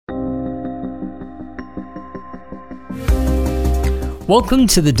Welcome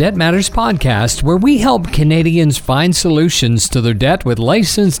to the Debt Matters Podcast, where we help Canadians find solutions to their debt with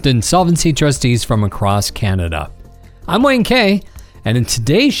licensed insolvency trustees from across Canada. I'm Wayne Kay, and in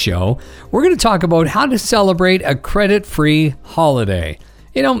today's show, we're going to talk about how to celebrate a credit-free holiday.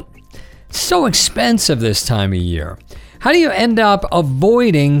 You know, it's so expensive this time of year. How do you end up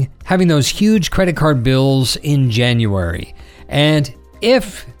avoiding having those huge credit card bills in January? And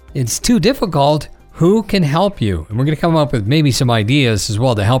if it's too difficult, who can help you? And we're going to come up with maybe some ideas as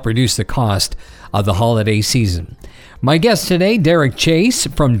well to help reduce the cost of the holiday season. My guest today, Derek Chase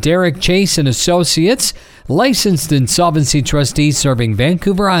from Derek Chase & Associates, licensed insolvency trustee serving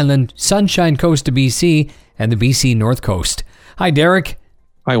Vancouver Island, Sunshine Coast of BC, and the BC North Coast. Hi, Derek.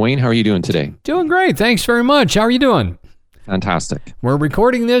 Hi, Wayne. How are you doing today? Doing great. Thanks very much. How are you doing? Fantastic. We're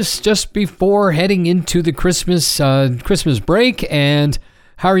recording this just before heading into the Christmas break, and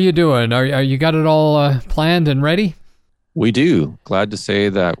how are you doing? Are you got it all planned and ready? We do. Glad to say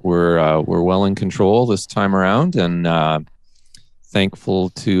that we're well in control this time around, and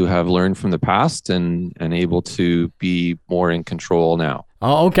thankful to have learned from the past and able to be more in control now.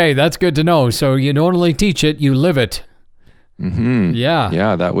 Oh, okay. That's good to know. So you don't only teach it, you live it. Mm-hmm.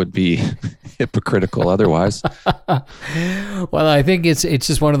 Yeah, that would be hypocritical otherwise. Well, I think it's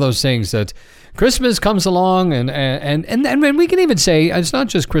just one of those things that Christmas comes along, and we can even say it's not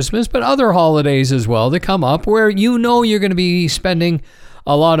just Christmas, but other holidays as well that come up where you know you're going to be spending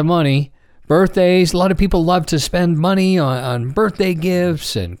a lot of money. Birthdays, a lot of people love to spend money on birthday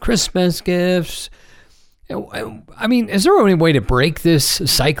gifts and Christmas gifts. I mean, is there any way to break this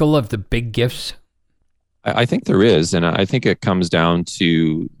cycle of the big gifts? I think there is, and I think it comes down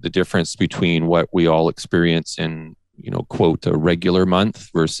to the difference between what we all experience in, quote, a regular month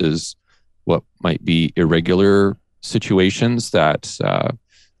versus what might be irregular situations that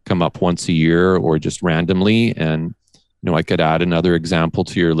come up once a year or just randomly. And, I could add another example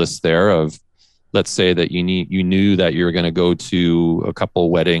to your list there of, let's say that you knew that you were going to go to a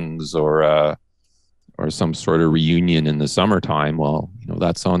couple weddings or some sort of reunion in the summertime. Well,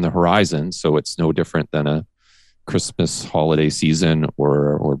 that's on the horizon. So it's no different than a Christmas holiday season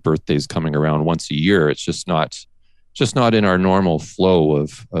or birthdays coming around once a year. It's just not in our normal flow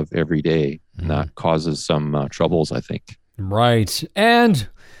of every day. And that causes some troubles, I think. Right. And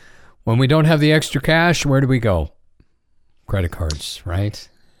when we don't have the extra cash, where do we go? Credit cards, right?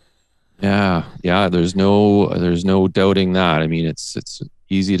 Yeah. There's no doubting that. I mean, it's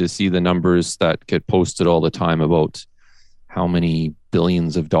easy to see the numbers that get posted all the time about how many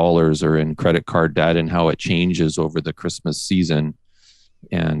billions of dollars are in credit card debt and how it changes over the Christmas season.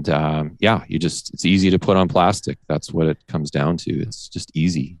 And it's easy to put on plastic. That's what it comes down to. It's just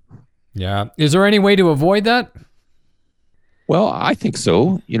easy. Yeah. Is there any way to avoid that? Well, I think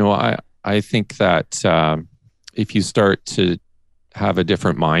so. I think that if you start to have a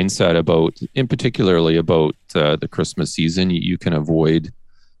different mindset particularly about the Christmas season, you can avoid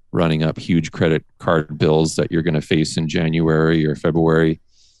running up huge credit card bills that you're going to face in January or February.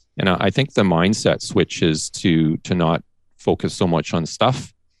 And I think the mindset switch is to not focus so much on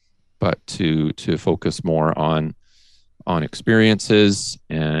stuff, but to focus more on experiences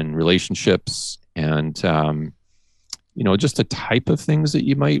and relationships and, just the type of things that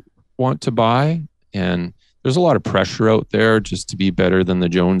you might want to buy. And there's a lot of pressure out there just to be better than the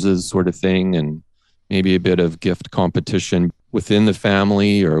Joneses sort of thing, and maybe a bit of gift competition within the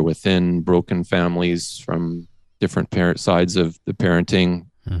family or within broken families from different parent sides of the parenting.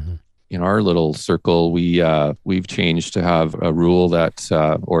 Mm-hmm. In our little circle, we've changed to have a rule that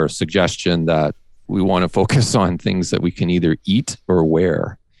or a suggestion that we want to focus on things that we can either eat or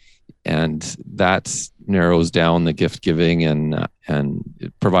wear, and that narrows down the gift giving and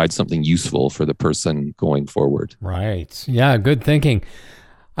it provides something useful for the person going forward. Right. Yeah. Good thinking.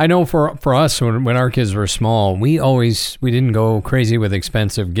 I know for us, when our kids were small, we didn't go crazy with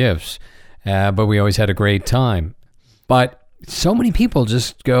expensive gifts, but we always had a great time. But so many people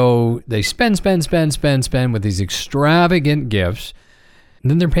just they spend with these extravagant gifts,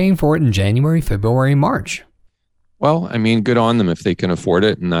 and then they're paying for it in January, February, March. Well, I mean, good on them if they can afford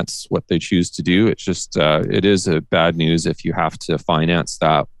it, and that's what they choose to do. It's just, it is a bad news if you have to finance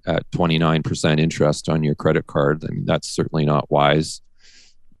that at 29% interest on your credit card. I mean, that's certainly not wise.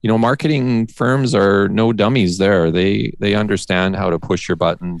 Marketing firms are no dummies there. They understand how to push your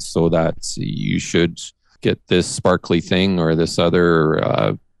buttons so that you should get this sparkly thing or this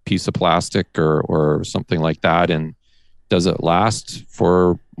other piece of plastic or something like that. And does it last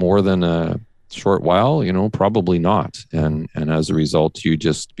for more than a short while? Probably not. And as a result, you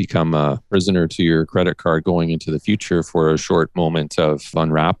just become a prisoner to your credit card going into the future for a short moment of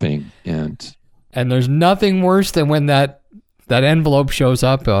unwrapping. And there's nothing worse than when that that envelope shows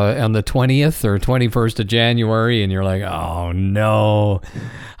up on the 20th or 21st of January, and you're like, oh no,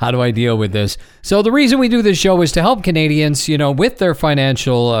 how do I deal with this? So the reason we do this show is to help Canadians, with their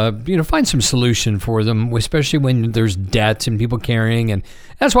financial, find some solution for them, especially when there's debt and people carrying. And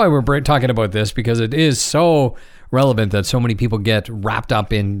that's why we're talking about this, because it is so relevant that so many people get wrapped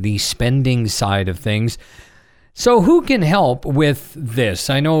up in the spending side of things. So who can help with this?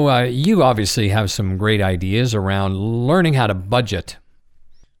 I know you obviously have some great ideas around learning how to budget.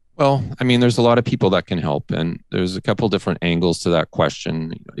 Well, I mean, there's a lot of people that can help, and there's a couple different angles to that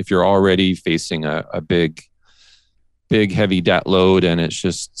question. If you're already facing a big, heavy debt load and it's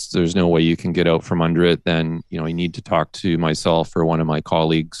just, there's no way you can get out from under it, then, you need to talk to myself or one of my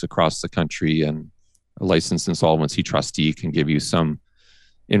colleagues across the country, and a licensed insolvency trustee can give you some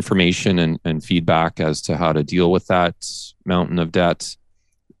information and feedback as to how to deal with that mountain of debt.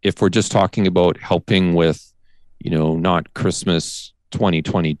 If we're just talking about helping with, not Christmas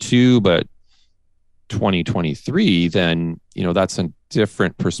 2022, but 2023, then, that's a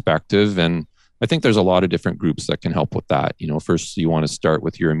different perspective. And I think there's a lot of different groups that can help with that. First, you want to start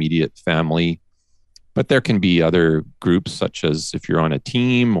with your immediate family, but there can be other groups, such as if you're on a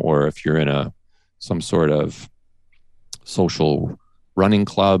team or if you're in some sort of social running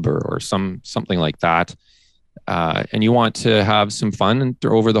club or something like that, and you want to have some fun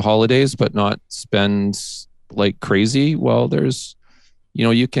over the holidays but not spend like crazy, well, there's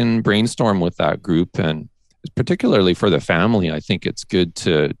you can brainstorm with that group. And particularly for the family, I think it's good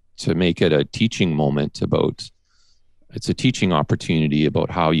to make it a teaching moment. It's a teaching opportunity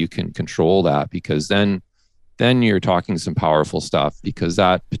about how you can control that, because then you're talking some powerful stuff, because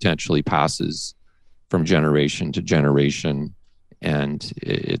that potentially passes from generation to generation, and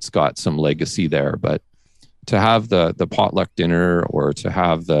it's got some legacy there. But to have the potluck dinner, or to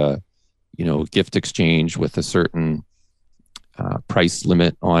have the, gift exchange with a certain price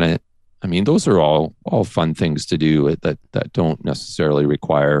limit on it, I mean, those are all fun things to do that don't necessarily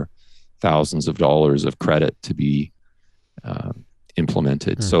require thousands of dollars of credit to be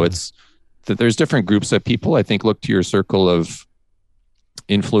implemented. Mm-hmm. So it's that there's different groups of people. I think look to your circle of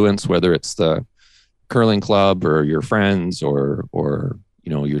influence, whether it's the curling club or your friends or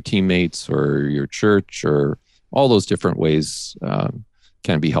your teammates or your church, or all those different ways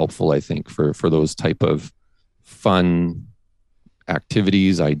can be helpful, I think, for those type of fun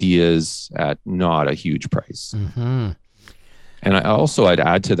activities, ideas at not a huge price. Mm-hmm. And I'd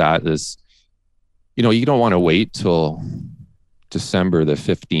add to that is, you don't want to wait till December the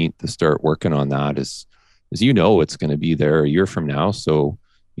 15th to start working on that, as it's going to be there a year from now. So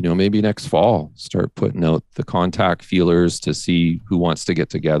maybe next fall, start putting out the contact feelers to see who wants to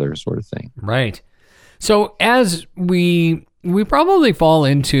get together, sort of thing. Right. So as we probably fall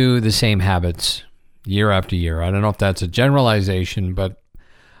into the same habits year after year. I don't know if that's a generalization, but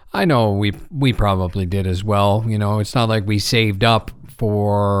I know we probably did as well. It's not like we saved up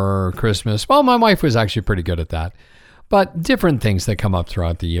for Christmas. Well, my wife was actually pretty good at that. But different things that come up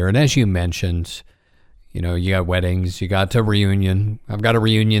throughout the year. And as you mentioned, you got weddings, you got a reunion. I've got a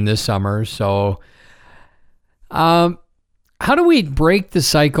reunion this summer. So how do we break the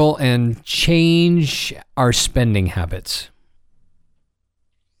cycle and change our spending habits?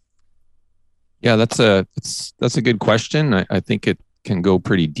 Yeah, that's a good question. I think it can go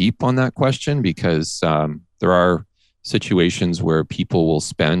pretty deep on that question, because there are situations where people will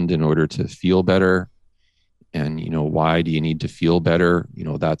spend in order to feel better. And, why do you need to feel better?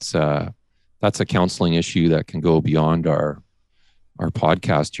 That's a counseling issue that can go beyond our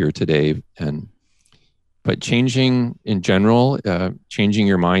podcast here today. But changing in general, changing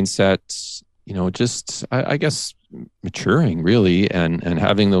your mindset, I guess maturing really, and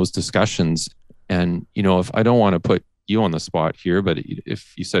having those discussions. And, if I don't want to put you on the spot here, but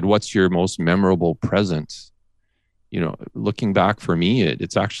if you said, what's your most memorable present? Looking back for me,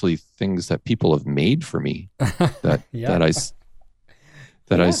 it's actually things that people have made for me that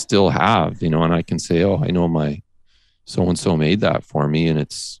I still have, and I can say, oh, I know my so-and-so made that for me. And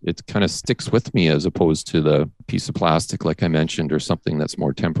it kind of sticks with me, as opposed to the piece of plastic, like I mentioned, or something that's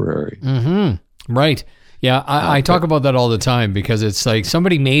more temporary. Mm-hmm. Right. Yeah. I talk about that all the time, because it's like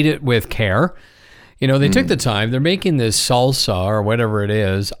somebody made it with care. They took the time. They're making this salsa or whatever it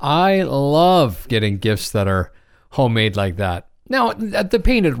is. I love getting gifts that are homemade like that. Now, at the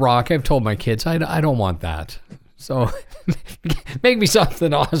Painted Rock, I've told my kids, I don't want that. So make me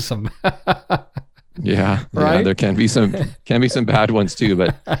something awesome. Yeah. Right? Yeah, there can be some bad ones too,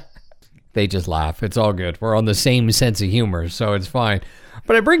 but they just laugh. It's all good. We're on the same sense of humor, so it's fine.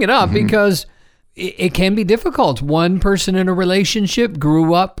 But I bring it up because it can be difficult. One person in a relationship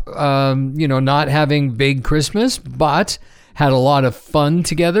grew up, not having big Christmas, but had a lot of fun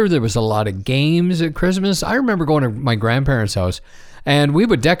together. There was a lot of games at Christmas. I remember going to my grandparents' house, and we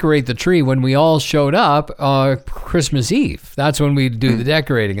would decorate the tree when we all showed up Christmas Eve. That's when we'd do the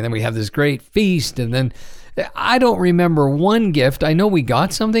decorating, and then we have this great feast. And then I don't remember one gift. I know we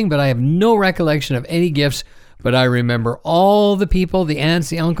got something, but I have no recollection of any gifts. But I remember all the people, the aunts,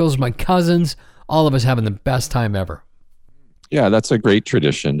 the uncles, my cousins, all of us having the best time ever. Yeah, that's a great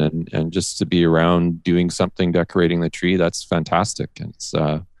tradition, and just to be around doing something, decorating the tree, that's fantastic. And it's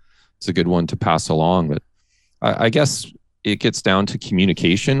a good one to pass along. But I guess it gets down to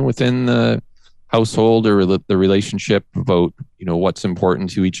communication within the household or the relationship about, what's important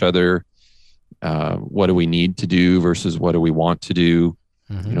to each other. What do we need to do versus what do we want to do?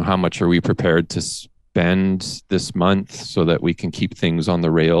 Mm-hmm. How much are we prepared to spend this month so that we can keep things on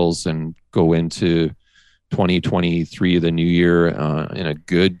the rails and go into 2023, the new year, in a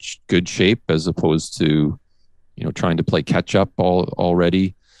good shape, as opposed to, trying to play catch up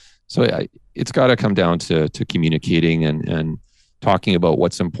already. So it's got to come down to communicating and talking about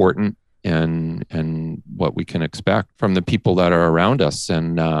what's important and what we can expect from the people that are around us.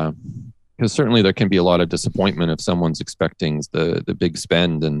 And because certainly there can be a lot of disappointment if someone's expecting the big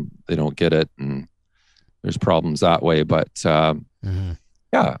spend and they don't get it, and there's problems that way. But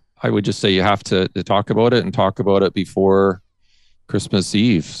yeah, I would just say you have to talk about it, and talk about it before Christmas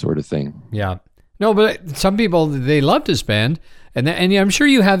Eve, sort of thing. Yeah. No, but some people, they love to spend. And I'm sure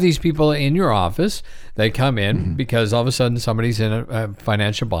you have these people in your office that come in because all of a sudden somebody's in a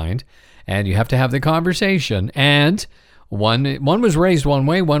financial bind, and you have to have the conversation. And one was raised one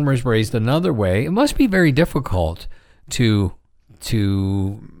way, one was raised another way. It must be very difficult to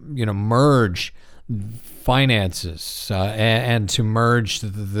merge finances and to merge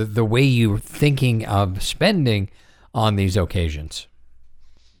the way you're thinking of spending on these occasions.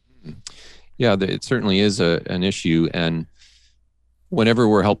 Yeah, it certainly is an issue. And whenever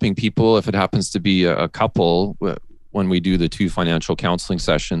we're helping people, if it happens to be a couple, when we do the 2 financial counseling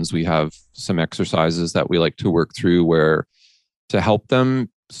sessions, we have some exercises that we like to work through where to help them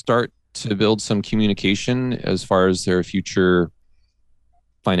start to build some communication as far as their future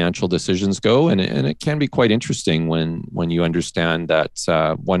financial decisions go. And it can be quite interesting when you understand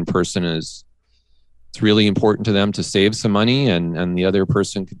that one person it's really important to them to save some money, and the other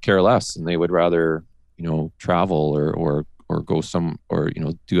person could care less, and they would rather, travel or go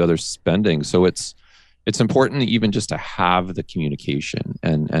do other spending. So it's important even just to have the communication,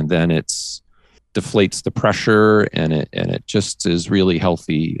 and then it's deflates the pressure, and it just is really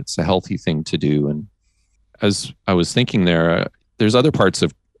healthy. It's a healthy thing to do. And as I was thinking there's other parts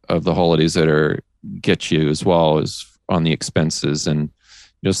of the holidays that get you as well as on the expenses. And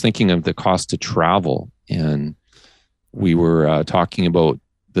just thinking of the cost to travel, and we were talking about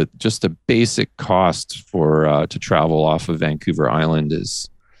just a basic cost for to travel off of Vancouver Island is,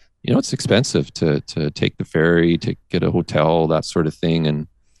 it's expensive to take the ferry, to get a hotel, that sort of thing. And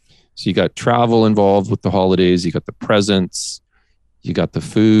so you got travel involved with the holidays, you got the presents, you got the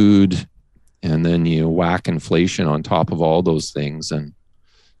food, and then you whack inflation on top of all those things. And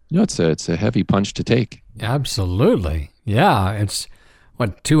it's a heavy punch to take. Absolutely. Yeah. It's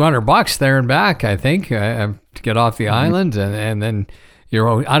what, $200 there and back, I think, to get off the island. And then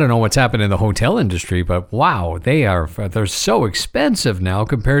I don't know what's happened in the hotel industry, but wow, they're so expensive now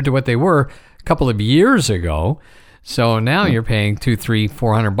compared to what they were a couple of years ago. So now you're paying $200, $300,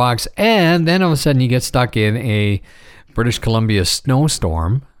 $400, and then all of a sudden you get stuck in a British Columbia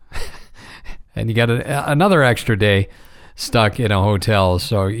snowstorm, and you got another extra day stuck in a hotel.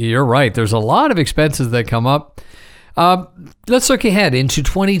 So you're right. There's a lot of expenses that come up. Let's look ahead into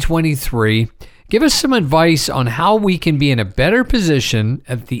 2023. Give us some advice on how we can be in a better position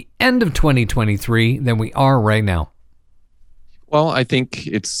at the end of 2023 than we are right now. Well, I think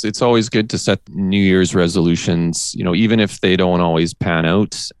it's always good to set New Year's resolutions, even if they don't always pan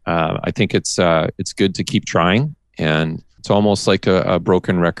out. I think it's good to keep trying, and it's almost like a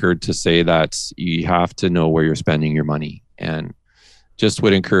broken record to say that you have to know where you're spending your money, and just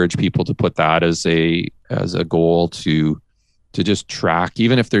would encourage people to put that as a goal to just track,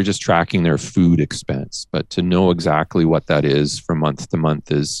 even if they're just tracking their food expense, but to know exactly what that is from month to month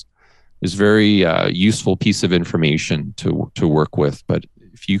is very useful piece of information to work with. But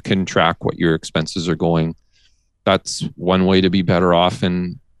if you can track what your expenses are going, that's one way to be better off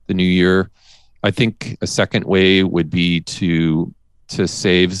in the new year. I think a second way would be to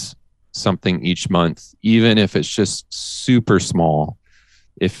save something each month, even if it's just super small.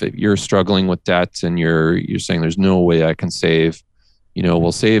 If you're struggling with debt and you're saying there's no way I can save,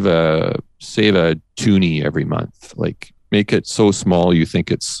 we'll save a toonie every month. Like, make it so small you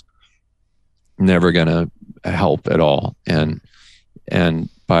think it's never gonna help at all. And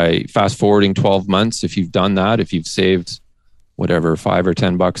by fast forwarding 12 months, if you've done that, if you've saved whatever $5 or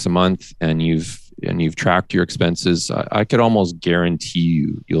 $10 a month, and you've tracked your expenses, I could almost guarantee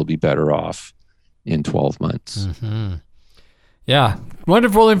you'll be better off in 12 months. Mm-hmm. Yeah,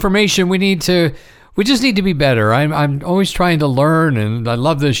 wonderful information. We just need to be better. I'm always trying to learn, and I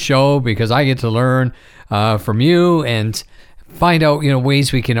love this show because I get to learn from you and find out,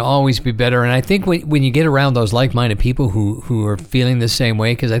 ways we can always be better. And I think when you get around those like-minded people who are feeling the same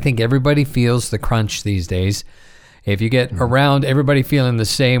way, because I think everybody feels the crunch these days. If you get around everybody feeling the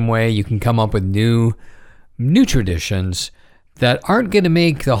same way, you can come up with new traditions that aren't going to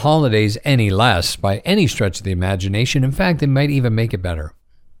make the holidays any less by any stretch of the imagination. In fact, it might even make it better.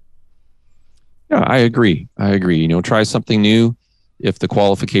 Yeah, I agree. Try something new. If the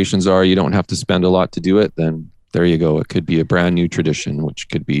qualifications are you don't have to spend a lot to do it, then there you go. It could be a brand new tradition, which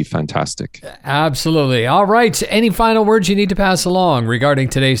could be fantastic. Absolutely. All right. Any final words you need to pass along regarding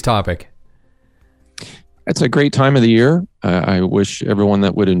today's topic? It's a great time of the year. I wish everyone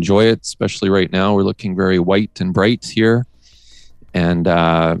that would enjoy it, especially right now. We're looking very white and bright here. And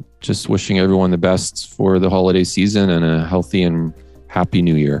just wishing everyone the best for the holiday season and a healthy and happy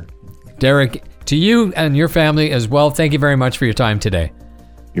new year. Derek, to you and your family as well, thank you very much for your time today.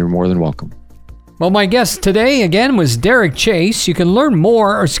 You're more than welcome. Well, my guest today, again, was Derek Chase. You can learn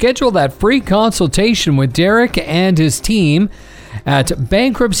more or schedule that free consultation with Derek and his team at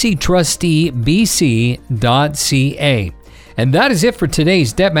bankruptcytrustybc.ca. And that is it for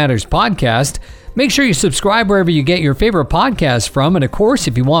today's Debt Matters podcast. Make sure you subscribe wherever you get your favorite podcasts from. And of course,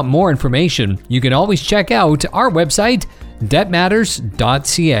 if you want more information, you can always check out our website,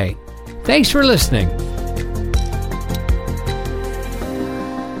 debtmatters.ca. Thanks for listening.